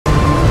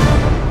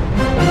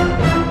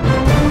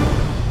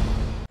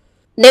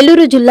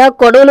నెల్లూరు జిల్లా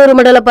కొడవలూరు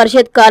మండల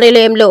పరిషత్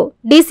కార్యాలయంలో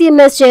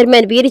డీసీఎంఎస్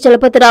చైర్మన్ వీరి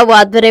చలపతిరావు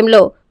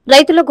ఆధ్వర్యంలో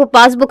రైతులకు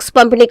పాస్బుక్స్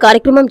పంపిణీ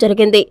కార్యక్రమం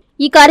జరిగింది.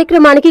 ఈ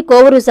కార్యక్రమానికి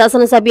కోవూరు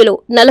శాసనసభ్యులు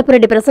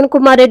నల్లపురెడ్డి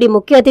ప్రసన్నకుమార్ రెడ్డి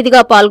ముఖ్య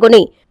అతిథిగా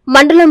పాల్గొని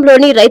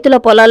మండలంలోని రైతుల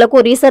పొలాలకు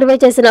రీసర్వే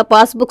చేసిన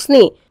పాస్బుక్స్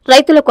ని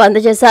రైతులకు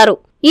అందజేశారు.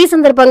 ఈ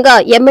సందర్భంగా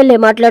ఎమ్మెల్యే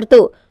మాట్లాడుతూ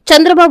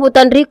చంద్రబాబు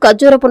తండ్రి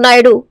ఖర్జూరపు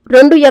నాయుడు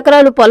 2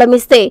 ఎకరాలు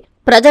పొలమిస్తే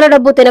ప్రజల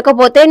డబ్బు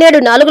తినకపోతే నేడు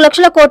 4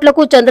 లక్షల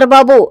కోట్లకు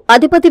చంద్రబాబు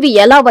అధిపతివి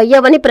ఎలా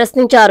వయ్యావని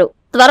ప్రశ్నించారు.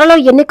 త్వరలో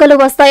ఎన్నికలు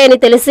వస్తాయని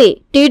తెలిసి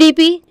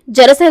టీడీపీ,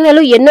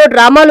 జనసేనలు ఎన్నో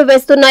డ్రామాలు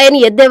వేస్తున్నాయని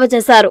ఎద్దేవా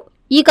చేశారు.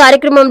 ఈ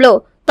కార్యక్రమంలో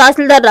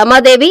తహసీల్దార్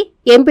రమాదేవి,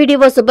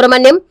 ఎంపీడీఓ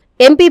సుబ్రహ్మణ్యం,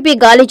 ఎంపీపీ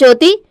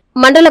గాలిజ్యోతి,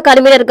 మండల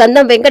కన్వీనర్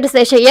గంధం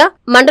వెంకటశేషయ్య,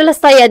 మండల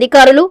స్థాయి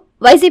అధికారులు,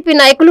 వైసీపీ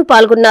నాయకులు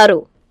పాల్గొన్నారు.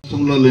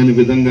 లేని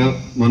విధంగా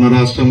మన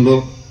రాష్ట్రంలో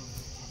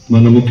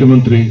మన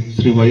ముఖ్యమంత్రి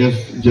శ్రీ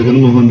వైఎస్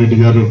జగన్మోహన్ రెడ్డి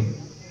గారు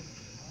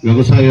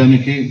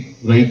వ్యవసాయానికి,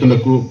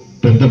 రైతులకు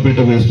పెద్దపీట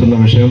వేస్తున్న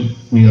విషయం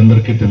మీ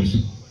అందరికీ తెలుసు.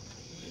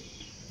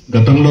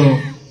 గతంలో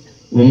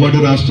ఉమ్మడి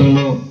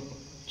రాష్ట్రంలో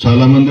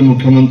చాలా మంది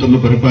ముఖ్యమంత్రులు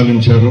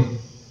పరిపాలించారు.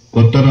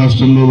 కొత్త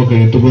రాష్ట్రంలో ఒక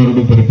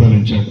ఎత్తుబారుడు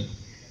పరిపాలించాడు.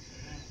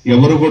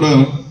 ఎవరు కూడా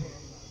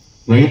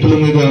రైతుల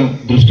మీద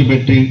దృష్టి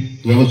పెట్టి,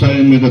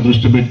 వ్యవసాయం మీద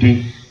దృష్టి పెట్టి,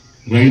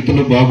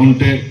 రైతులు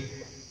బాగుంటే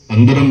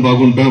అందరం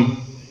బాగుంటాం,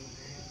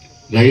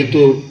 రైతు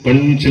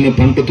పండించిన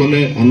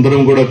పంటతోనే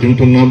అందరం కూడా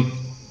తింటున్నాం,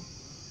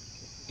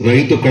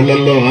 రైతు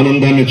కళ్ళల్లో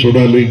ఆనందాన్ని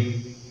చూడాలి,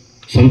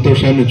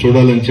 సంతోషాన్ని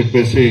చూడాలని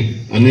చెప్పేసి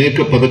అనేక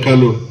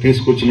పథకాలు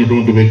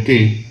తీసుకొచ్చినటువంటి వ్యక్తి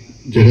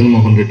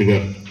జగన్మోహన్ రెడ్డి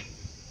గారు.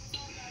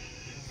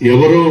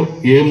 ఎవరు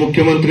ఏ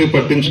ముఖ్యమంత్రి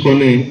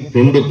పట్టించుకొని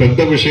 2 పెద్ద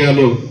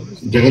విషయాలు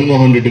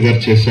జగన్మోహన్ రెడ్డి గారు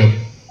చేశారు.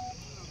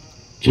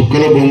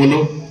 చుక్కల భూములు,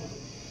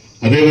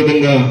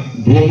 అదేవిధంగా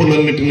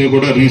భూములన్నిటినీ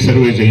కూడా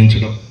రీసర్వే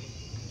చేయించడం.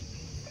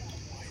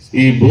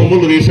 ఈ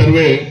భూములు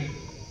రీసర్వే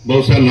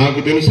బహుశా నాకు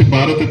తెలిసి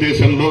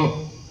భారతదేశంలో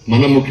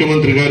మన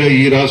ముఖ్యమంత్రి గారే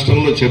ఈ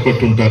రాష్ట్రంలో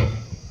చేపట్టుంటారు.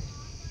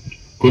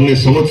 కొన్ని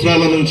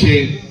సంవత్సరాల నుంచి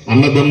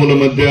అన్నదమ్ముల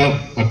మధ్య,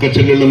 అక్క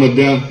చెల్లెళ్ల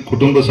మధ్య,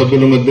 కుటుంబ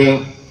సభ్యుల మధ్య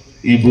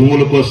ఈ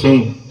భూముల కోసం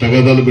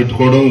తగాదాలు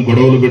పెట్టుకోవడం,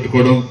 గొడవలు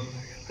పెట్టుకోవడం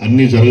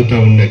అన్నీ జరుగుతూ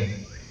ఉన్నాయి.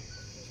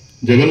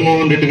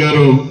 జగన్మోహన్ రెడ్డి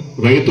గారు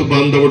రైతు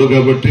బాంధవుడు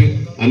కాబట్టి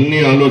అన్నీ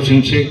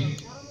ఆలోచించి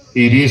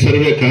ఈ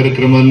రీసర్వే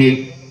కార్యక్రమాన్ని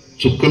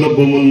చుక్కల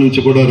భూముల నుంచి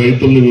కూడా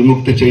రైతుల్ని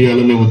విముక్తి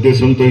చేయాలనే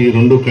ఉద్దేశంతో ఈ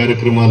 2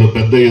 కార్యక్రమాలు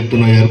పెద్ద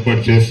ఎత్తున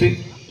ఏర్పాటు చేసి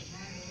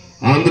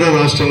ఆంధ్ర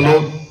రాష్ట్రంలో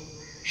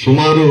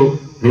సుమారు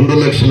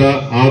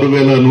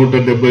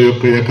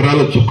 2,06,171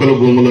 ఎకరాల చుక్కల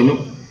భూములను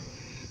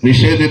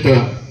నిషేధిత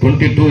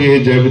 22A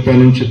జాబితా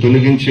నుంచి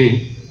తొలగించి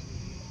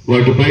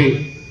వాటిపై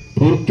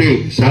పూర్తి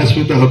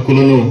శాశ్వత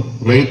హక్కులను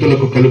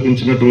రైతులకు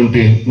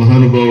కల్పించినటువంటి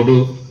మహానుభావుడు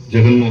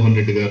జగన్మోహన్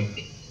రెడ్డి గారు.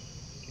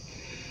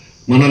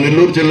 మన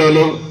నెల్లూరు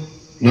జిల్లాలో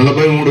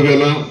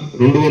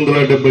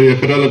 43,270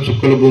 ఎకరాల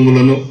చుక్కల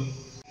భూములను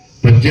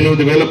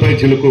 18,000 పై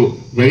చిలుకు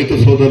రైతు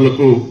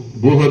సోదరులకు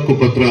భూ హక్కు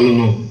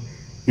పత్రాలను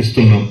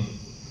ఇస్తున్నాం.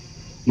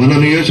 మన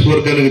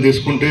నియోజకవర్గానికి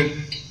తీసుకుంటే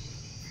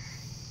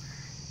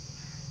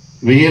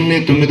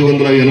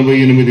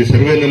 1988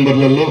 సర్వే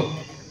నెంబర్లలో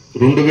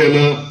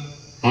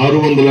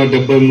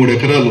 2,673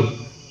 ఎకరాలు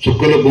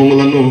చుక్కల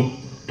భూములను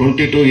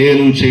 22A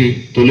నుంచి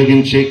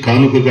తొలగించి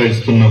కానుకగా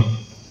ఇస్తున్నాం.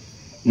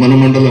 మన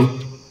మండలం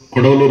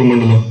కొడవలూరు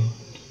మండలం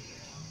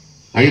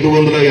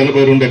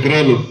 582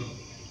 ఎకరాలు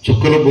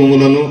చుక్కల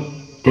భూములను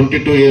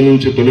 22A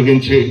నుంచి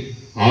తొలగించి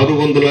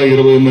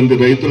 620 మంది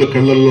రైతుల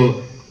కళ్లల్లో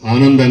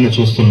ఆనందాన్ని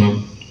చూస్తున్నాం.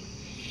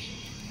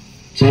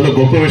 చాలా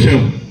గొప్ప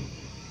విషయం.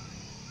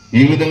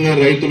 ఈ విధంగా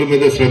రైతుల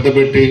మీద శ్రద్ధ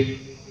పెట్టి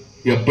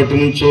ఎప్పటి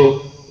నుంచో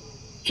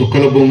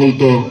చుక్కల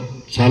భూములతో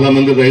చాలా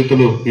మంది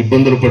రైతులు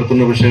ఇబ్బందులు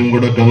పడుతున్న విషయం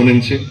కూడా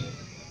గమనించి,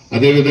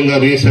 అదేవిధంగా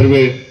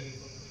రీసర్వే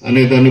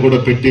అనే దాన్ని కూడా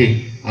పెట్టి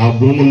ఆ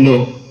భూముల్లో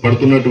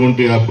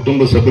పడుతున్నటువంటి, ఆ కుటుంబ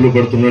సభ్యులు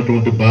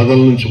పడుతున్నటువంటి బాధల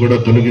నుంచి కూడా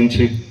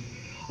తొలగించి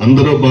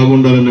అందరూ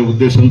బాగుండాలనే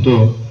ఉద్దేశంతో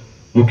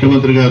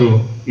ముఖ్యమంత్రి గారు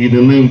ఈ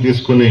నిర్ణయం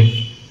తీసుకొని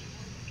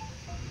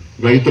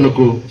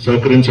రైతులకు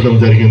సహకరించడం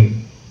జరిగింది.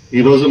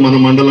 ఈరోజు మన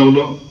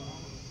మండలంలో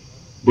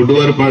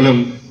బుడ్డువారిపాళెం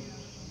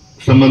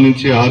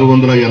సంబంధించి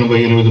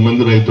 688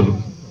 మంది రైతులు,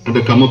 అంటే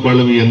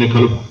కమ్మపాళెం ఇవన్నీ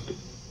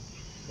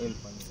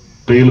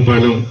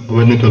పెయిలపాళెం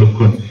అవన్నీ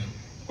కలుపుకొని,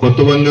 కొత్త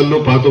వంగల్లో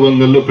పాత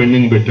వంగల్లో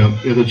పెండింగ్ పెట్టాం,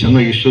 ఏదో చిన్న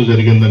ఇష్యూ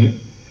జరిగిందని.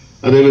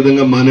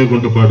 అదేవిధంగా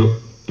మానేగుంటపాడు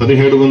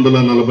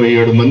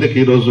 1747 మందికి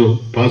ఈరోజు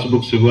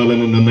పాస్బుక్స్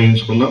ఇవ్వాలని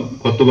నిర్ణయించుకున్నాం.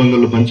 కొత్త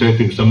వంగల్లు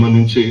పంచాయతీకి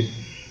సంబంధించి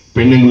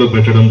పెండింగ్ లో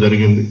పెట్టడం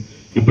జరిగింది.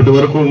 ఇప్పటి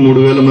వరకు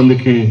 3,000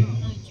 మందికి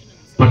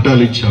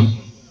పట్టాలు ఇచ్చాం.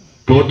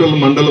 టోటల్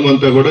మండలం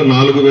అంతా కూడా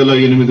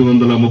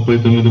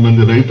 4,839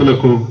 మంది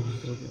రైతులకు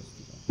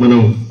మనం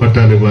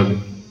పట్టాలు ఇవ్వాలి.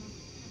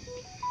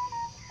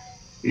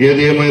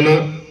 ఏది ఏమైనా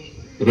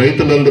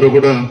రైతులందరూ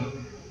కూడా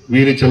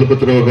వీరి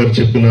చలపతిరావు గారు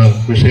చెప్పిన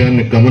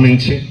విషయాన్ని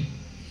గమనించి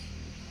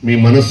మీ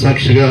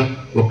మనస్సాక్షిగా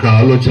ఒక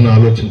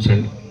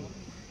ఆలోచించండి.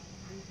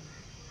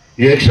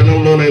 ఏ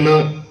క్షణంలోనైనా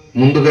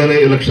ముందుగానే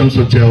ఎలక్షన్స్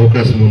వచ్చే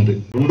అవకాశం ఉంది.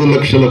 2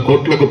 లక్షల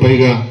కోట్లకు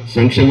పైగా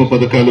సంక్షేమ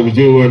పథకాలు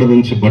విజయవాడ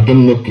నుంచి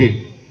బటన్ నొక్కి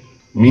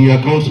మీ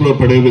అకౌంట్స్ లో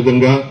పడే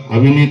విధంగా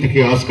అవినీతికి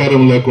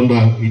ఆస్కారం లేకుండా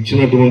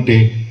ఇచ్చినటువంటి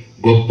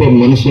గొప్ప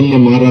మనసున్న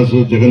మహారాజు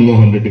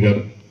జగన్మోహన్ రెడ్డి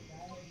గారు.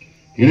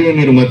 ఇది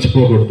మీరు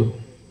మర్చిపోకూడదు.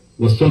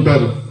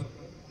 వస్తుంటారు,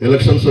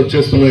 ఎలక్షన్స్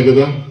వచ్చేస్తున్నాయి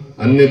కదా,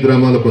 అన్ని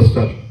గ్రామాలకు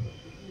వస్తారు.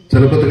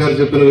 చలపతి గారు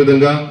చెప్పిన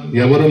విధంగా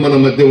ఎవరు మన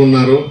మధ్య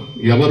ఉన్నారో,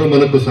 ఎవరు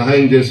మనకు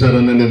సహాయం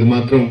చేశారనేది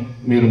మాత్రం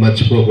మీరు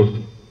మర్చిపోకూడదు.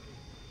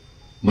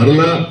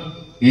 మరలా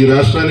ఈ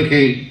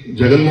రాష్ట్రానికి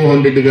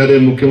జగన్మోహన్ రెడ్డి గారే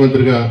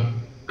ముఖ్యమంత్రిగా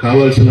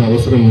కావాల్సిన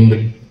అవసరం ఉంది.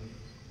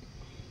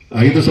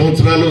 5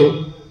 సంవత్సరాలు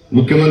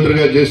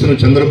ముఖ్యమంత్రిగా చేసిన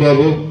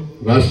చంద్రబాబు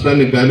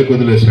రాష్ట్రాన్ని గాలికి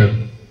వదిలేశాడు.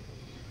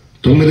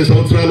 9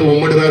 సంవత్సరాలు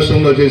ఉమ్మడి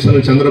రాష్ట్రంలో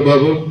చేసిన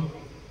చంద్రబాబు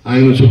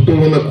ఆయన చుట్టూ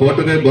ఉన్న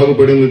కోటనే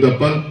బాగుపడింది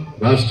తప్ప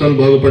రాష్ట్రం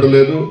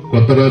బాగుపడలేదు,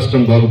 కొత్త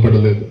రాష్ట్రం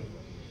బాగుపడలేదు.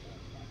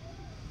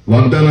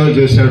 వాగ్దానాలు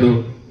చేశాడు,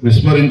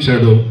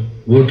 విస్మరించాడు,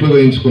 ఓట్లు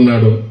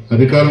వేయించుకున్నాడు,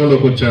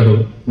 అధికారంలోకి వచ్చాడు,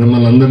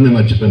 మిమ్మల్ని అందరినీ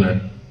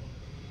మర్చిపోయినాడు.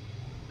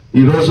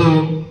 ఈరోజు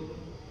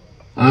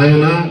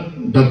ఆయన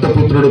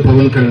దత్తపుత్రుడు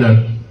పవన్ కళ్యాణ్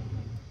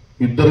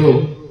ఇద్దరు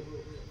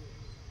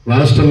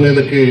రాష్ట్రం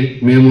మీదకి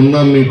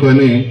మేమున్నాం మీకు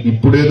అని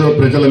ఇప్పుడేదో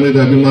ప్రజల మీద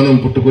అభిమానం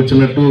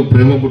పుట్టుకొచ్చినట్టు,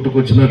 ప్రేమ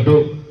పుట్టుకొచ్చినట్టు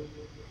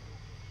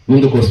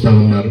ముందుకు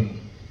వస్తామన్నారు.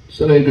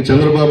 సరే, ఇంక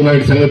చంద్రబాబు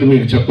నాయుడు సంగతి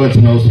మీకు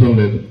చెప్పాల్సిన అవసరం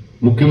లేదు.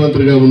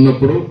 ముఖ్యమంత్రిగా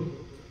ఉన్నప్పుడు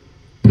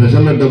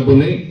ప్రజల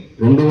డబ్బుని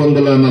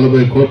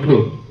 240 కోట్లు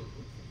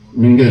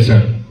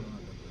మింగేశాడు.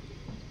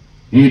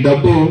 ఈ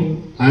డబ్బు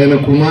ఆయన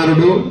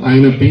కుమారుడు,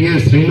 ఆయన పిఏ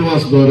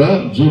శ్రీనివాస్ ద్వారా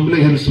జూబ్లీ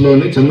హిల్స్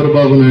లోని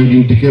చంద్రబాబు నాయుడు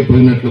ఇంటికే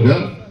పోయినట్లుగా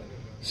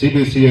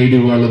సిబిసిఐడి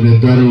వాళ్ళ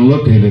నిర్ధారణలో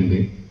తేలింది.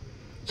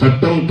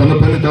 చట్టం తన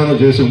పని తాను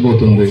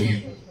చేసుకుపోతుంది.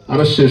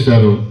 అరెస్ట్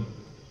చేశారు.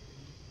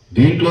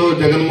 దీంట్లో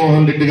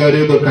జగన్మోహన్ రెడ్డి గారు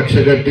ఏదో కక్ష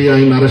కట్టి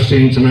ఆయన అరెస్ట్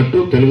చేయించినట్టు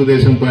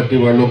తెలుగుదేశం పార్టీ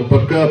వాళ్ళు ఒక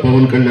పక్క,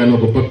 పవన్ కళ్యాణ్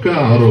ఒక పక్క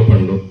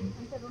ఆరోపణలు.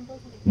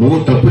 నువ్వు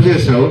తప్పు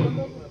చేశావు,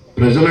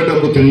 ప్రజల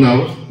డబ్బు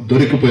తిన్నావు,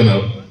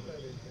 దొరికిపోయినావు,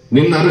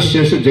 నిన్ను అరెస్ట్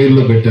చేసి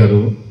జైల్లో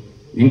పెట్టారు.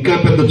 ఇంకా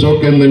పెద్ద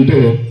జోక్ ఏంటంటే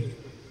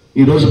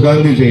ఈరోజు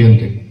గాంధీ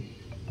జయంతి.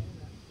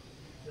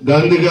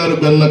 గాంధీ గారు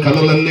కన్న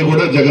కళలన్నీ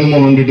కూడా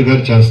జగన్మోహన్ రెడ్డి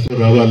గారు చేస్తూ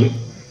రావాలి.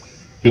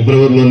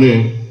 ఫిబ్రవరిలోనే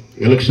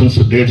ఎలక్షన్స్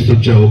డేట్స్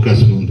వచ్చే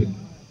అవకాశం ఉంది.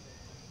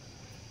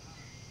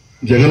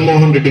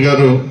 జగన్మోహన్ రెడ్డి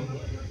గారు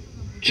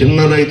చిన్న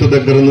రైతు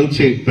దగ్గర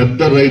నుంచి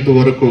పెద్ద రైతు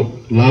వరకు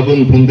లాభం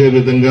పొందే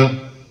విధంగా,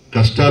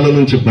 కష్టాల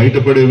నుంచి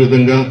బయటపడే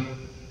విధంగా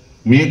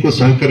మీకు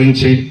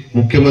సహకరించి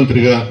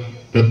ముఖ్యమంత్రిగా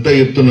పెద్ద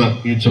ఎత్తున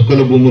ఈ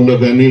చుక్కల భూముల్లో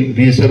కానీ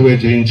రీసర్వే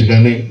చేయించి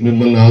కానీ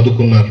మిమ్మల్ని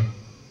ఆదుకున్నారు.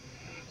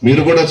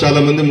 మీరు కూడా చాలా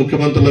మంది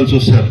ముఖ్యమంత్రులను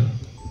చూశారు.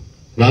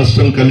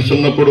 రాష్ట్రం కలిసి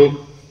ఉన్నప్పుడు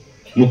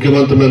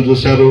ముఖ్యమంత్రులను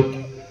చూశారు.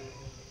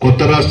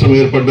 కొత్త రాష్ట్రం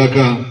ఏర్పడ్డాక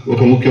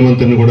ఒక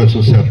ముఖ్యమంత్రిని కూడా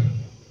చూశారు.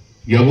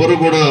 ఎవరు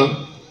కూడా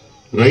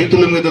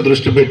రైతుల మీద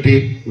దృష్టి పెట్టి,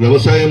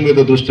 వ్యవసాయం మీద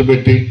దృష్టి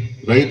పెట్టి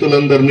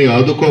రైతులందరినీ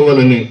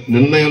ఆదుకోవాలని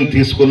నిర్ణయం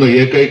తీసుకున్న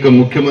ఏకైక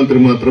ముఖ్యమంత్రి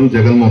మాత్రం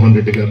జగన్మోహన్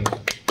రెడ్డి గారు.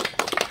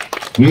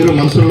 మీరు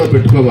మనసులో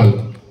పెట్టుకోవాలి.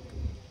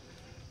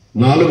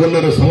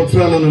 4.5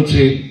 సంవత్సరాల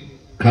నుంచి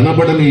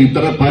కనబడని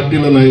ఇతర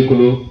పార్టీల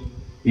నాయకులు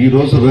ఈ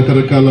రోజు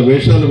రకరకాల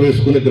వేషాలు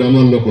వేసుకుని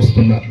గ్రామాల్లోకి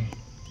వస్తున్నారు.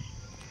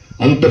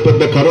 అంత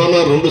పెద్ద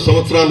కరోనా 2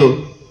 సంవత్సరాలు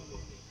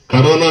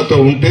కరోనాతో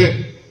ఉంటే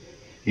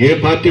ఏ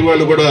పార్టీ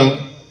వాళ్ళు కూడా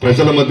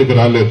ప్రజల మధ్యకి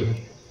రాలేదు.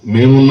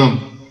 మేమున్నాం.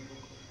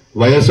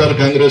 వైఎస్ఆర్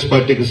కాంగ్రెస్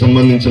పార్టీకి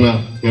సంబంధించిన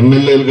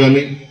ఎమ్మెల్యేలు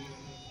కానీ,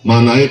 మా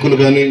నాయకులు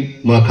కానీ,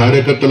 మా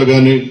కార్యకర్తలు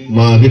కానీ,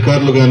 మా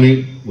అధికారులు కానీ,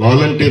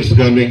 వాలంటీర్స్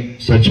కానీ,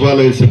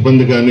 సచివాలయ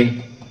సిబ్బంది కానీ,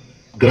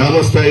 గ్రామ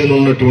స్థాయిలో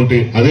ఉన్నటువంటి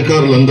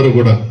అధికారులందరూ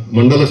కూడా,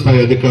 మండల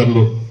స్థాయి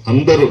అధికారులు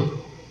అందరూ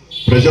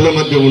ప్రజల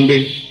మధ్య ఉండి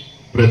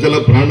ప్రజల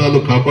ప్రాణాలు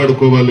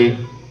కాపాడుకోవాలి,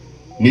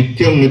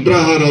 నిత్యం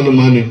నిద్రాహారాలు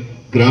మాని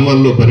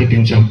గ్రామాల్లో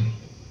పర్యటించాం.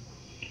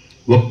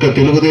 ఒక్క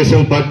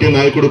తెలుగుదేశం పార్టీ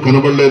నాయకుడు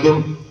కనబడలేదు,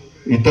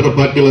 ఇతర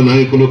పార్టీల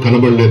నాయకులు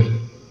కనబడలేదు.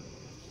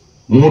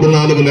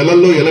 3-4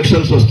 నెలల్లో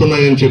ఎలక్షన్స్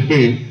వస్తున్నాయని చెప్పి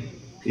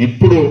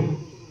ఇప్పుడు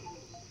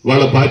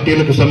వాళ్ళ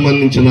పార్టీలకు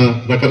సంబంధించిన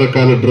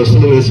రకరకాల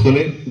డ్రెస్సులు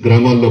వేసుకుని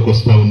గ్రామాల్లోకి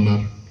వస్తా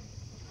ఉన్నారు.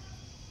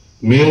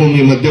 మేము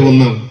మీ మధ్య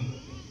ఉన్నాం,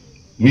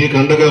 మీకు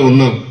అండగా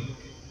ఉన్నాం.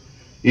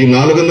 ఈ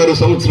 4.5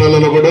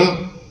 సంవత్సరాలలో కూడా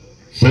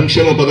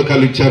సంక్షేమ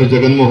పథకాలు ఇచ్చారు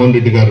జగన్మోహన్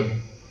రెడ్డి గారు.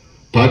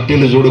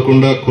 పార్టీలు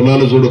చూడకుండా,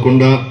 కులాలు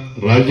చూడకుండా,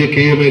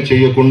 రాజకీయమే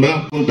చేయకుండా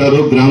ఉంటారు.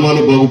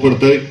 గ్రామాలు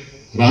బాగుపడతాయి,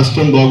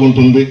 రాష్ట్రం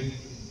బాగుంటుంది,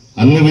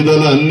 అన్ని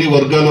విధాల అన్ని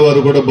వర్గాల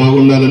వారు కూడా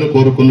బాగుండాలని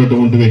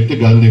కోరుకున్నటువంటి వ్యక్తి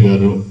గాంధీ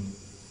గారు.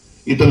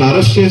 ఇతను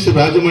అరెస్ట్ చేసి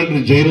రాజమండ్రి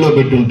జైల్లో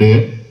పెట్టుంటే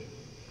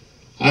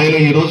ఆయన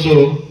ఈరోజు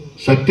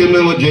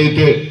సత్యమేవ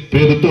జయతే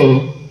పేరుతో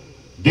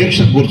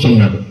దీక్ష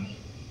కూర్చున్నాడు.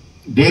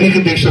 దేనికి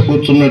దీక్ష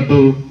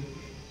కూర్చున్నట్టు?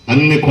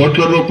 అన్ని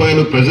కోట్ల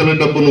రూపాయలు ప్రజల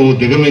డబ్బు నువ్వు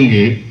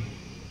దిగమింగి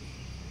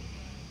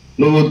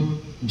నువ్వు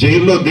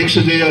జైల్లో దీక్ష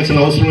చేయాల్సిన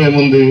అవసరం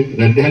ఏముంది?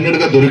 రెడ్ హ్యాండెడ్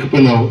గా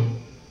దొరికిపోయినావు.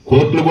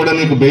 కోర్టులు కూడా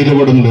నీకు బెయిల్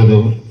ఇవ్వడం లేదు.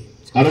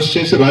 అరెస్ట్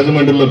చేసి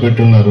రాజమండ్రిలో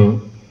పెట్టున్నారు.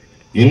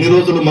 ఎన్ని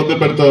రోజులు మభ్య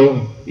పెడతావు?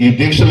 ఈ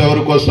దీక్షలు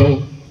ఎవరి కోసం?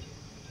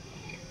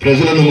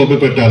 ప్రజలను మభ్య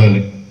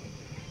పెట్టాలని.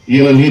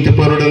 ఈయన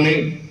నీతిపరుడని,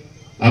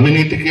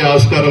 అవినీతికి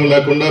ఆస్కారం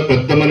లేకుండా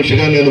పెద్ద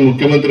మనిషిగా నేను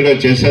ముఖ్యమంత్రిగా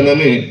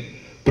చేశానని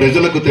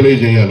ప్రజలకు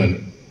తెలియజేయాలని.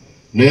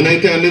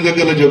 నేనైతే అన్ని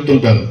దగ్గరలో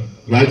చెప్తుంటాను,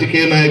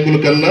 రాజకీయ నాయకుల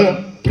కన్నా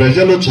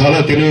ప్రజలు చాలా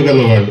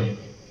తెలియగలవాళ్ళు.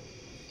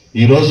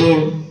 ఈరోజు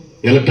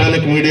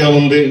ఎలక్ట్రానిక్ మీడియా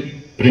ఉంది,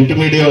 ప్రింట్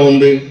మీడియా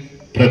ఉంది,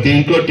 ప్రతి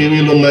ఇంట్లో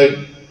టీవీలు ఉన్నాయి.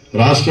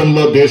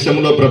 రాష్ట్రంలో,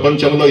 దేశంలో,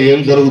 ప్రపంచంలో ఏం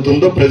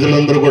జరుగుతుందో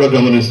ప్రజలందరూ కూడా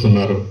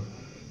గమనిస్తున్నారు.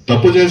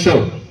 తప్పు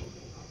చేశావు.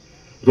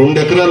 2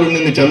 ఎకరాలు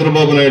ఉండింది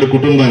చంద్రబాబు నాయుడు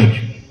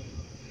కుటుంబానికి.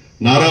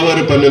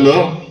 నారావారిపల్లిలో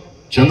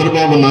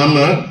చంద్రబాబు నాన్న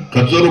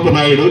ఖర్జూరపు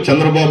నాయుడు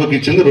చంద్రబాబుకి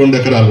ఇచ్చింది 2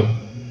 ఎకరాలు.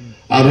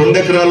 ఆ 2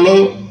 ఎకరాల్లో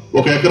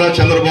 1 ఎకరా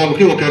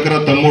చంద్రబాబుకి, 1 ఎకరా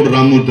తమ్ముడు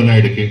రామ్మూర్తి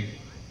నాయుడికి.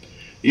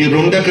 ఈ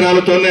 2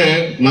 ఎకరాలతోనే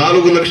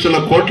 4 లక్షల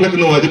కోట్లకు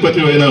నువ్వు అధిపతి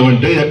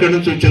అయినావంటే ఎక్కడి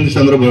నుంచి వచ్చింది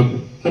చంద్రబాబు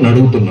అని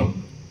అడుగుతున్నావు.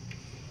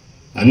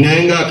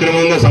 అన్యాయంగా,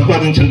 అక్రమంగా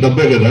సంపాదించిన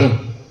డబ్బే కదా.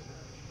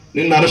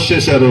 నిన్ను అరెస్ట్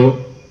చేశారు.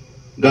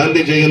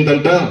 గాంధీ జయంతి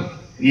అంట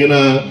ఈయన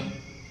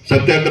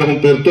సత్యాగ్రహం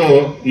పేరుతో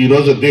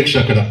ఈరోజు దీక్ష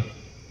అక్కడ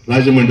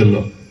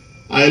రాజమండ్రిలో.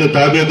 ఆయన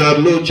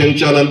తాబేదారులు,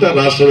 చెంచాలంతా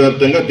రాష్ట్ర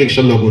వ్యాప్తంగా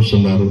దీక్షల్లో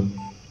కూర్చున్నారు.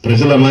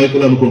 ప్రజల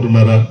అమాయకులు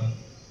అనుకుంటున్నారా?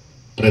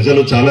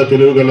 ప్రజలు చాలా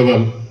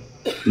తెలివిగలవాళ్ళు.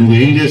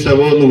 నువ్వేం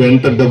చేశావో, నువ్వు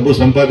ఎంత డబ్బు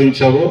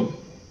సంపాదించావో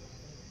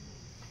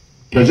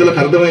ప్రజలకు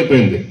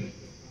అర్థమైపోయింది.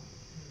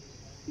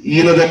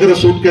 ఈయన దగ్గర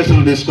సూట్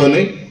కేసులు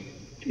తీసుకొని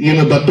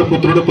ఈయన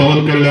దత్తపుత్రుడు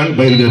పవన్ కళ్యాణ్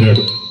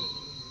బయలుదేరాడు.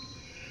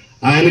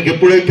 ఆయనకి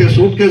ఎప్పుడైతే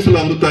సూట్ కేసులు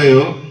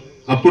అందుతాయో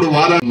అప్పుడు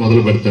వారాన్ని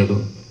మొదలు పెడతాడు.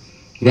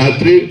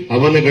 రాత్రి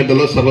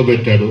అవనిగడ్డలో సభ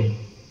పెట్టాడు.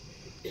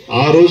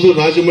 ఆ రోజు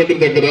రాజమండ్రి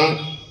దగ్గర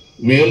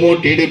మేము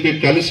టీడీపీ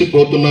కలిసి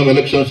పోతున్నాం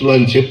ఎలక్షన్స్ లో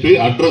అని చెప్పి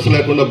అడ్రస్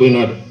లేకుండా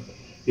పోయినాడు.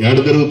 ఏడ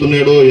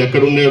తిరుగుతున్నాడో,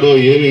 ఎక్కడున్నాడో,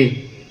 ఏమి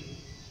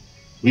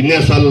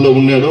విన్యాసాలలో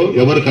ఉన్నాడో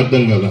ఎవరికి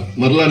అర్థం కాల.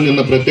 మరలా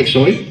నిన్న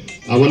ప్రత్యక్షమై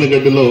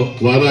అవనిగడ్డలో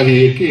వారాహి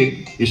ఎక్కి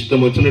ఇష్టం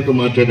వచ్చినట్టు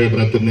మాట్లాడాడు.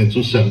 రాత్రి నేను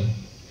చూశాను.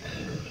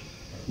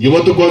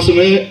 యువత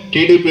కోసమే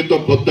టీడీపీతో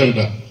పొత్తంట.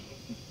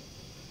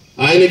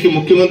 ఆయనకి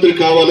ముఖ్యమంత్రి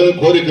కావాలని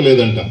కోరిక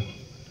లేదంట.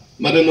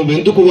 మరి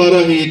నువ్వెందుకు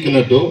వారాహి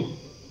ఎక్కినట్టు?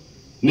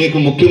 నీకు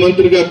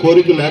ముఖ్యమంత్రిగా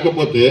కోరిక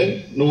లేకపోతే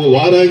నువ్వు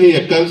వారాహి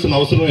ఎక్కాల్సిన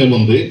అవసరం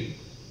ఏముంది?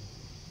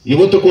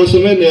 యువత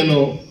కోసమే నేను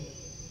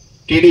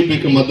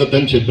టీడీపీకి మద్దతు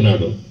అని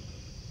చెప్పినాడు.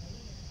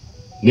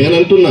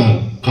 నేనంటున్నా,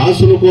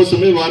 కాసుల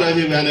కోసమే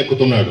వారాహి వ్యాన్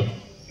ఎక్కుతున్నాడు.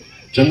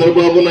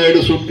 చంద్రబాబు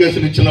నాయుడు సూట్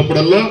కేసులు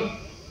ఇచ్చినప్పుడల్లా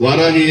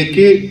వారాహి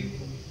ఎక్కి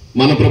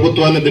మన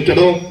ప్రభుత్వాన్ని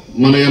తిట్టడం,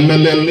 మన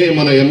ఎమ్మెల్యేలని,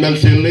 మన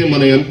ఎమ్మెల్సీలని,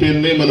 మన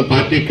ఎంపీలని, మన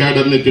పార్టీ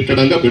క్యాడర్ని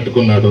తిట్టడంగా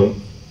పెట్టుకున్నాడు.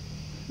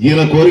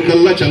 ఈయన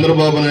కోరికల్లా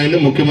చంద్రబాబు నాయుడిని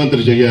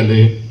ముఖ్యమంత్రి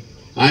చేయాలి.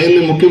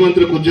 ఆయన్ని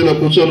ముఖ్యమంత్రి కుర్చీలో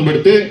కూర్చొని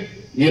పెడితే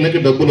ఈయనకి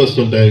డబ్బులు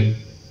వస్తుంటాయి.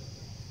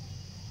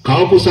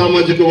 కాపు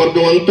సామాజిక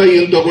వర్గం అంతా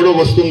ఈయనతో కూడా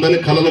వస్తుందని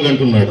కలలు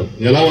కంటున్నాడు.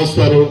 ఎలా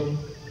వస్తారు?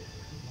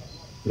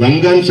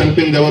 రంగాన్ని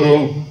చంపింది ఎవరు?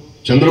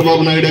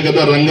 చంద్రబాబు నాయుడే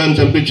కదా రంగాన్ని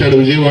చంపించాడు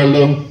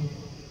విజయవాడలో.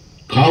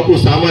 కాపు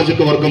సామాజిక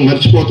వర్గం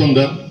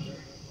మర్చిపోతుందా?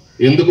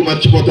 ఎందుకు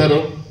మర్చిపోతారు?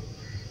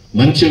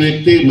 మంచి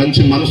వ్యక్తి,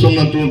 మంచి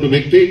మనసున్నటువంటి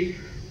వ్యక్తి,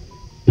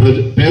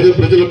 పేద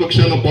ప్రజల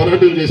పక్షాన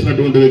పోరాటం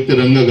చేసినటువంటి వ్యక్తి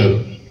రంగా గారు.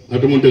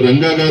 అటువంటి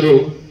రంగా గారు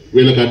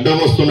వీళ్ళకి అడ్డం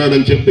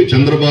వస్తున్నాడని చెప్పి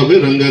చంద్రబాబు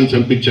రంగాన్ని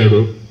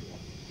చంపించాడు.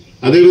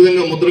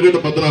 అదేవిధంగా ముద్రగడ్డ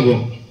పద్మనాభం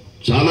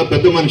చాలా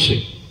పెద్ద మనిషి,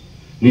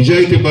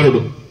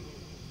 నిజాయితీపరుడు,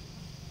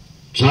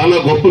 చాలా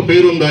గొప్ప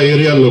పేరుంది ఆ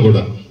ఏరియాల్లో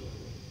కూడా.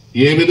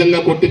 ఏ విధంగా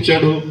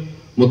కొట్టించాడు?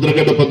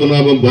 ముద్రగడ్డ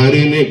పద్మనాభం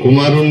భార్యని,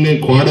 కుమారుణ్ణి,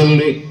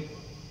 కోడల్ని.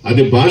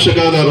 అది భాష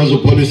కాదు ఆ రోజు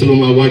పోలీసులు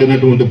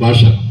వాడినటువంటి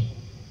భాష.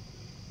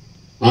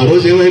 ఆ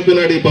రోజు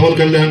ఏమైపోయినాడు ఈ పవన్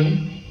కళ్యాణ్?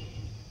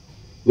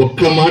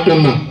 ఒక్క మాట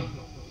అన్నా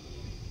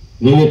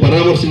నువ్వు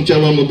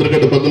పరామర్శించావా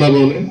ముద్రగడ్డ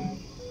పద్మనాభంని?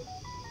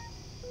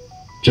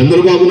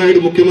 చంద్రబాబు నాయుడు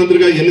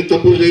ముఖ్యమంత్రిగా ఎన్ని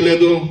తప్పులు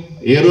చేయలేదు?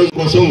 ఏ రోజు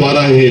కోసం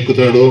వారాహి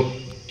ఎక్కుతాడు.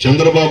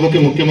 చంద్రబాబుకి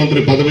ముఖ్యమంత్రి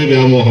పదవి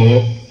వ్యామోహము.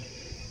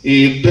 ఈ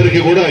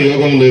ఇద్దరికి కూడా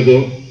యోగం లేదు.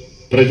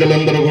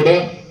 ప్రజలందరూ కూడా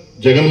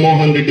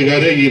జగన్మోహన్ రెడ్డి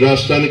గారే ఈ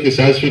రాష్ట్రానికి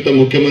శాశ్వత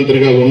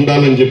ముఖ్యమంత్రిగా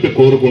ఉండాలని చెప్పి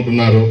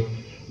కోరుకుంటున్నారు.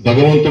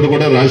 భగవంతుడు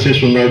కూడా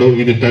రాసేసి ఉన్నాడు.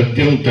 ఇది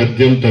తథ్యం,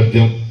 తథ్యం,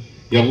 తథ్యం.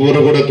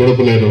 ఎవ్వరు కూడా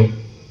తొడపలేరు.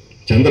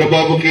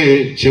 చంద్రబాబుకి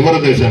చివరి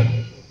దశ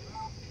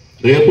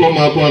రేపో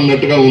మాపో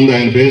అన్నట్టుగా ఉంది.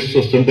 ఆయన ఫేస్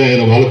చూస్తుంటే,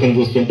 ఆయన వాలకం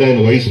చూస్తుంటే, ఆయన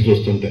వయసు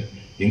చూస్తుంటే.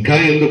 ఇంకా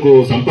ఎందుకు?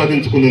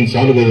 సంపాదించుకునేది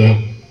చాలు కదా.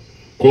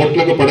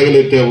 కోట్లకు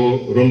పడగలెత్తావు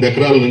 2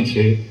 ఎకరాల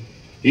నుంచి.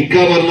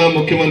 ఇంకా మరలా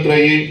ముఖ్యమంత్రి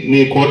అయ్యి నీ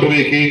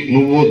కోటరీకి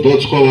నువ్వు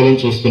దోచుకోవాలని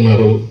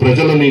చూస్తున్నారు.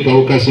 ప్రజలు నీకు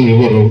అవకాశం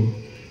ఇవ్వరు.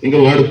 ఇంకా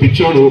వాడు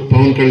పిచ్చోడు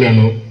పవన్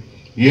కళ్యాణ్.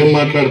 ఏం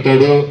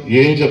మాట్లాడతాడో,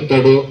 ఏం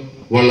చెప్తాడో.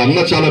 వాళ్ళన్న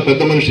చాలా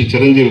పెద్ద మనిషి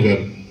చిరంజీవి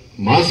గారు,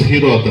 మాస్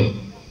హీరో. అతను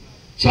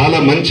చాలా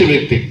మంచి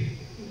వ్యక్తి.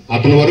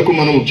 అతని వరకు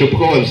మనం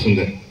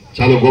చెప్పుకోవాల్సిందే.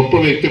 చాలా గొప్ప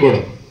వ్యక్తి కూడా.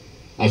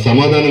 ఆ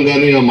సమాధానం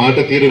కానీ, ఆ మాట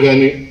తీరు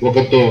కానీ,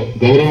 ఒకరితో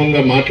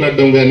గౌరవంగా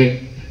మాట్లాడడం కానీ,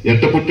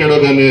 ఎట్ట పుట్టాడో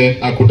కానీ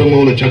ఆ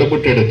కుటుంబంలో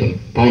చెడపుట్టాడు అతను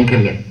పవన్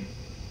కళ్యాణ్.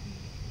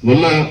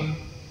 వల్ల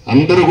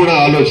అందరూ కూడా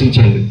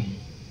ఆలోచించండి.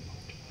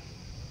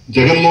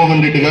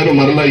 జగన్మోహన్ రెడ్డి గారు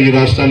మరలా ఈ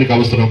రాష్ట్రానికి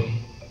అవసరం.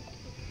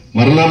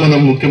 మరలా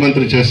మనం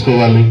ముఖ్యమంత్రి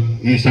చేసుకోవాలి.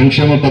 ఈ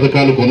సంక్షేమ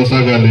పథకాలు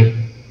కొనసాగాలి.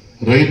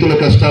 రైతుల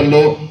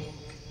కష్టాల్లో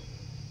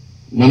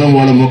మనం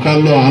వాళ్ళ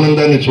ముఖాల్లో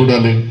ఆనందాన్ని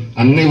చూడాలి.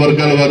 అన్ని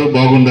వర్గాల వారు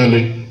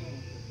బాగుండాలి.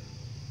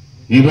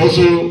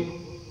 ఈరోజు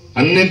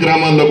అన్ని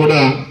గ్రామాల్లో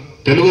కూడా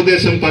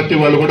తెలుగుదేశం పార్టీ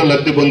వాళ్ళు కూడా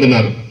లబ్ధి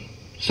పొందినారు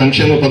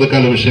సంక్షేమ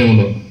పథకాల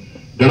విషయంలో.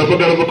 గడప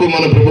గడపకు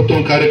మన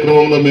ప్రభుత్వం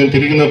కార్యక్రమంలో మేము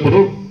తిరిగినప్పుడు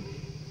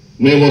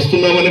మేము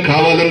వస్తున్నామని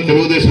కావాలని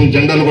తెలుగుదేశం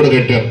జెండాలు కూడా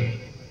కట్టారు.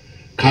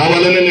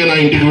 కావాలని నేను ఆ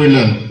ఇంటికి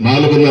వెళ్ళాను.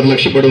 4.5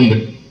 లక్షలు పడి ఉంది.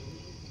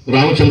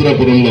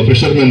 రామచంద్రాపురంలో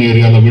ఫిషర్మెన్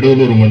ఏరియాలో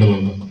విడవలూరు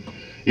మండలంలో.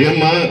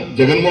 ఏమ్మా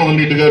జగన్మోహన్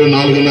రెడ్డి గారు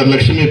 4.5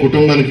 లక్షలు మీ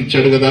కుటుంబానికి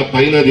ఇచ్చాడు కదా,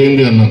 పైన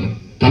అదేంది అన్నాను.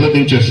 తల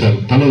దించేశారు,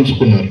 తల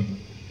ఉంచుకున్నారు.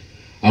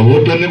 ఆ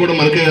ఓట్లన్నీ కూడా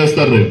మనకే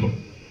వేస్తారు రేపు.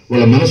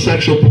 వాళ్ళ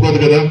మనస్సాక్షి ఒప్పుకోదు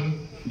కదా.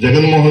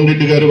 జగన్మోహన్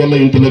రెడ్డి గారి వల్ల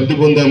ఇంత లబ్ధి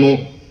పొందాము,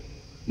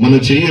 మన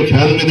చెయ్యి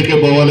ఫ్యాన్ మీదకే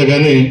పోవాలి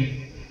కానీ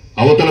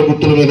అవతల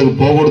గుర్తుల మీదకి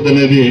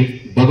పోకూడదనేది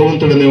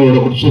భగవంతుడు అనేవాడు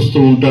ఒకటి చూస్తూ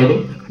ఉంటాడు.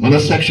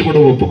 మనస్సాక్షి కూడా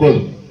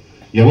ఒప్పుకోదు.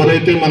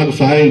 ఎవరైతే మనకు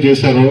సహాయం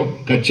చేశారో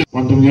ఖచ్చితంగా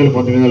 19,000,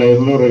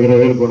 19,500,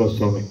 20,000 కూడా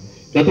వస్తుంది.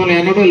 గతంలో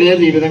ఎన్నడూ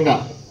లేదు ఈ విధంగా.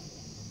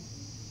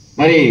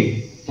 మరి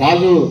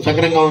రాజు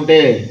సక్రంగా ఉంటే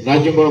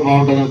రాజ్యం కూడా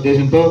బాగుంటుందనే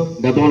ఉద్దేశంతో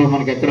గతంలో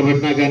మనకి ఎక్కడ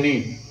పెట్టినా కానీ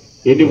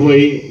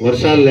ఎండిపోయి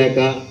వర్షాలు లేక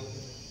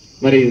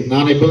మరి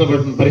నానా ఇబ్బంది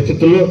పడుతున్న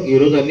పరిస్థితుల్లో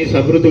ఈరోజు అన్ని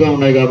సమృద్ధిగా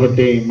ఉన్నాయి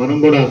కాబట్టి మనం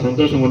కూడా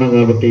సంతోషంగా ఉన్నాం.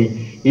 కాబట్టి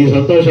ఈ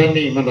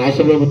సంతోషాన్ని మన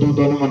రాష్ట్ర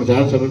ప్రభుత్వంతోనూ మన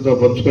శాసనసభ్యులతో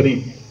పంచుకొని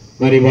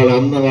మరి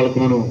వాళ్ళకు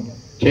మనం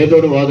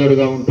చేదోడు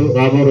వాదోడుగా ఉంటూ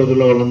రాబో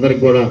రోజుల్లో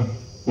వాళ్ళందరికీ కూడా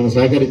మనం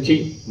సహకరించి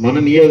మన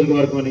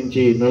నియోజకవర్గం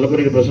నుంచి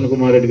నల్లపురెడ్డి ప్రసన్న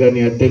కుమార్ రెడ్డి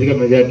గారిని అత్యధిక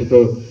మెజార్టీతో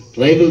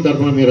రైతుల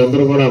తరఫున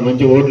మీరందరూ కూడా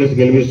మంచి ఓట్లేసి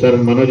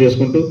గెలిపిస్తారని మనవి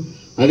చేసుకుంటూ,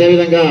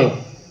 అదేవిధంగా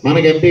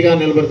మనకు ఎంపీగా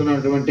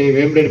నిలబడుతున్నటువంటి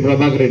వేమిరెడ్డి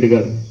ప్రభాకర్ రెడ్డి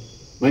గారు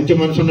మంచి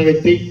మనసున్న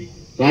వ్యక్తి,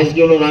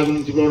 రాజకీయంలో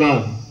నుంచి కూడా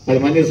 10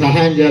 మందికి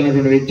సహాయం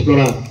చేయాలన్నటువంటి వ్యక్తి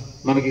కూడా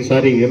మనకి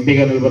ఈసారి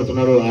ఎంపీగా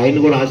నిలబడుతున్నారు. ఆయన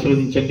కూడా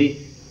ఆశీర్వదించండి.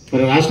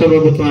 మరి రాష్ట్ర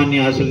ప్రభుత్వాన్ని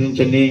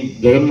ఆశీర్వదించండి.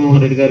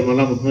 జగన్మోహన్ రెడ్డి గారు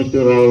మళ్ళా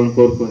ముఖ్యమంత్రి రావాలని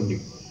కోరుకోండి.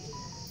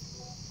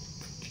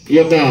 ఈ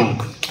యొక్క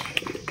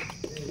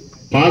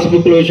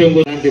పాస్బుక్ల విషయం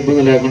కూడా ఎలాంటి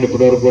ఇబ్బంది లేకుండా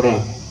ఇప్పటివరకు కూడా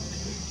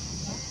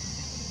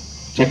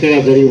చక్కగా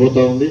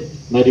జరిగిపోతా ఉంది.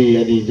 మరి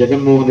అది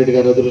జగన్మోహన్ రెడ్డి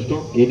గారి అదృష్టం,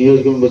 ఈ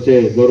నియోజకవర్గం వచ్చే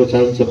గౌరవ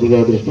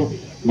శాసనసభ్యుల అదృష్టం,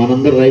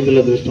 మనందరి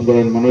రైతుల అదృష్టం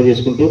కూడా మనవి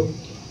చేసుకుంటూ,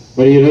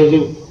 మరి ఈరోజు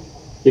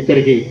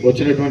ఇక్కడికి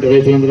వచ్చినటువంటి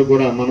రైతులందరూ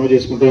కూడా మనవి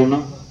చేసుకుంటూ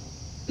ఉన్నాం.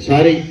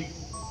 ఒకసారి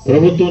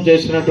ప్రభుత్వం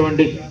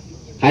చేసినటువంటి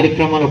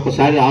కార్యక్రమాలు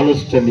ఒక్కసారి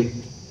ఆలోచించండి.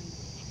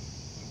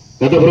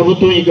 గత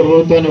ప్రభుత్వం ఈ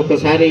ప్రభుత్వాన్ని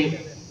ఒక్కసారి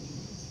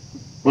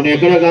మనం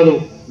ఎక్కడా కాదు,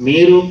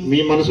 మీరు మీ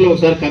మనసులో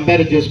ఒకసారి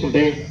కంపేర్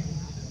చేసుకుంటే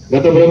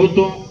గత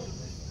ప్రభుత్వం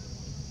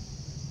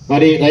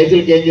మరి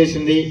రైతులకు ఏం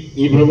చేసింది,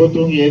 ఈ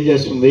ప్రభుత్వం ఏం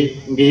చేస్తుంది,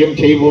 ఇంకేం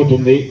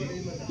చేయబోతుంది,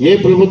 ఏ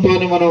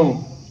ప్రభుత్వాన్ని మనం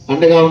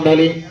అండగా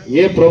ఉండాలి,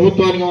 ఏ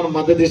ప్రభుత్వానికి మనం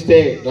మద్దతు ఇస్తే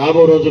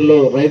రాబో రోజుల్లో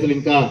రైతులు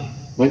ఇంకా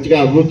మంచిగా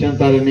అభివృద్ధి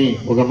చెందాలని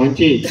ఒక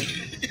మంచి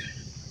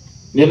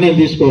నిర్ణయం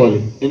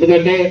తీసుకోవాలి.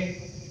 ఎందుకంటే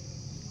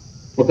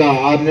ఒక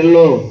 6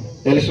 నెలల్లో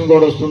ఎలక్షన్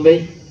కూడా వస్తుంది.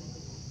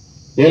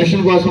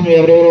 ఎలక్షన్ కోసం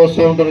ఎవరెవరు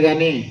వస్తూ ఉంటారు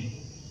కానీ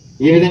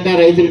ఈ విధంగా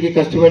రైతులకి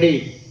కష్టపడి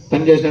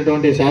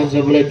పనిచేసినటువంటి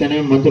శాసనసభ్యులు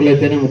అయితేనేమి, మంత్రులు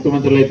అయితేనేమి,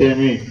 ముఖ్యమంత్రులు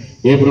అయితేనేమి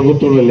ఏ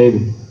ప్రభుత్వంలో లేదు.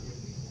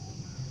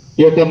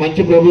 ఈ యొక్క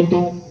మంచి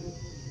ప్రభుత్వం,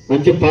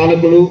 మంచి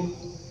పాలకులు,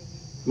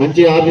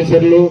 మంచి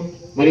ఆఫీసర్లు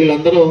మరి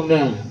వీళ్ళందరూ ఉన్న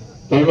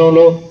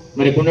తరుణంలో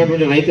మరి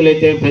ఉన్నటువంటి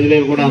రైతులైతే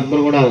ప్రజలైతే కూడా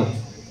అందరూ కూడా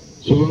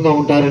సుఖంగా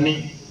ఉంటారని,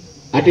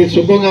 అటు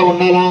సుఖంగా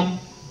ఉండాలా,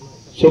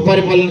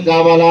 సుపరిపాలన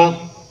కావాలా,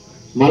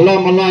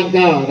 మళ్ళా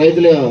ఇంకా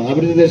రైతులు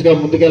అభివృద్ధి దిశగా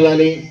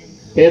ముందుకెళ్ళాలి,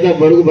 పేద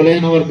బడుగు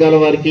బలహీన వర్గాల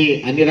వారికి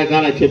అన్ని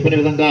రకాల చెప్పిన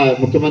విధంగా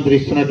ముఖ్యమంత్రి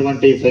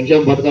ఇస్తున్నటువంటి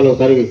సంక్షేమ పథకాలు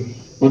ఒకసారి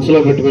మనసులో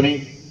పెట్టుకొని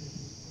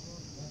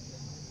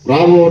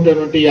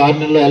రాబోయేటువంటి 6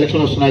 నెలల్లో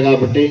ఎలక్షన్ వస్తున్నాయి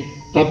కాబట్టి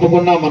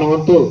తప్పకుండా మన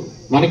వంతు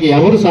మనకి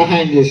ఎవరు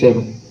సహాయం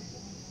చేశారు,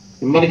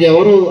 మనకి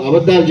ఎవరు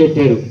అబద్ధాలు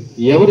చెప్పారు,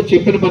 ఎవరు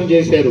చెప్పిన పని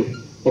చేశారు,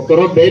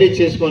 ఒక్కరో బేరీజ్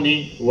చేసుకొని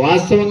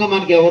వాస్తవంగా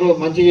మనకి ఎవరు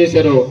మంచి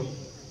చేశారో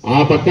ఆ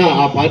పక్క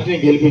ఆ పార్టీని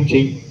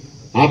గెలిపించి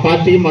ఆ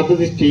పార్టీకి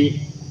మద్దతు ఇచ్చి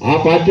ఆ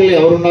పార్టీలో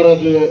ఎవరున్నారో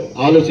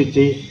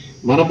ఆలోచించి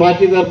మన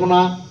పార్టీ తరఫున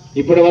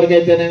ఇప్పటి వరకు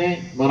అయితేనే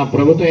మన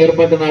ప్రభుత్వం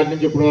ఏర్పడిన నాటి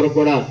నుంచి ఇప్పటి వరకు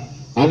కూడా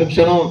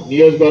అనుక్షణం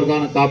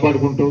నియోజకవర్గాన్ని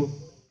కాపాడుకుంటూ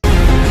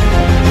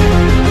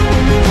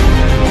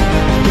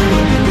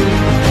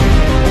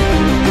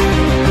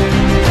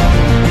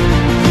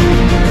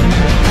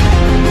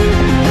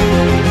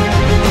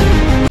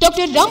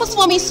doctor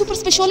Ramaswamy super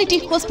speciality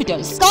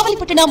hospitals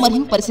కావలిపట్టణ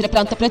మరియు పరిసర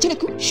ప్రాంత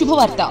ప్రజలకు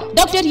శుభవార్త.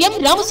 Doctor M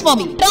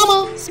Ramaswamy trauma,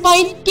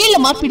 spine, కీళ్ల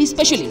మార్పిడి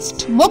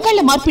స్పెషలిస్ట్,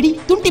 మోకాళ్ల మార్పిడి,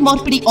 తుంటి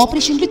మార్పిడి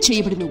ఆపరేషన్లు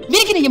చేయబడును.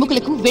 విరిగిన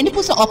ఎముకలకు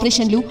వెన్నుపూస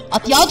ఆపరేషన్లు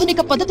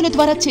అత్యాధునిక పద్ధతుల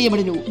ద్వారా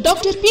చేయబడును.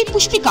 డాక్టర్ పి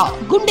పుష్పిక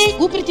గుండె,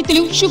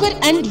 ఊపిరితిత్తులు, షుగర్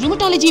అండ్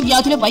రుమటాలజీ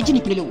వ్యాధుల వైద్య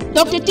నిపుణులు.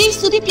 Doctor T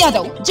Sudeep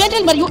Yadav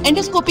general మరియు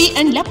ఎండోస్కోపీ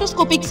అండ్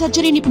లాప్రోస్కోపిక్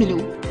సర్జరీ నిపుణులు.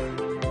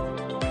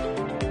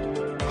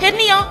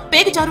 హెర్నియా,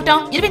 పేగు జారుట,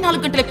 24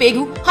 గంటల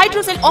పేగు,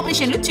 హైడ్రోసెల్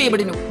ఆపరేషన్లు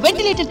చేయబడును.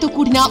 వెంటిలేటర్ తో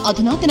కూడిన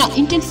అధునాతన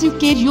intensive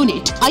care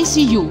unit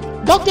ICU.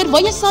 Doctor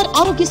YSR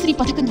Aarogyasri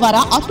పథకం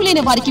ద్వారా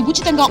అర్హులైన వారికి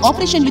ఉచితంగా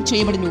ఆపరేషన్లు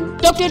చేయబడును.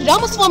 Doctor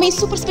Ramaswamy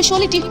super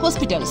speciality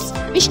hospitals,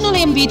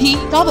 విష్ణులయం వీధి,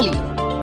 కావలి.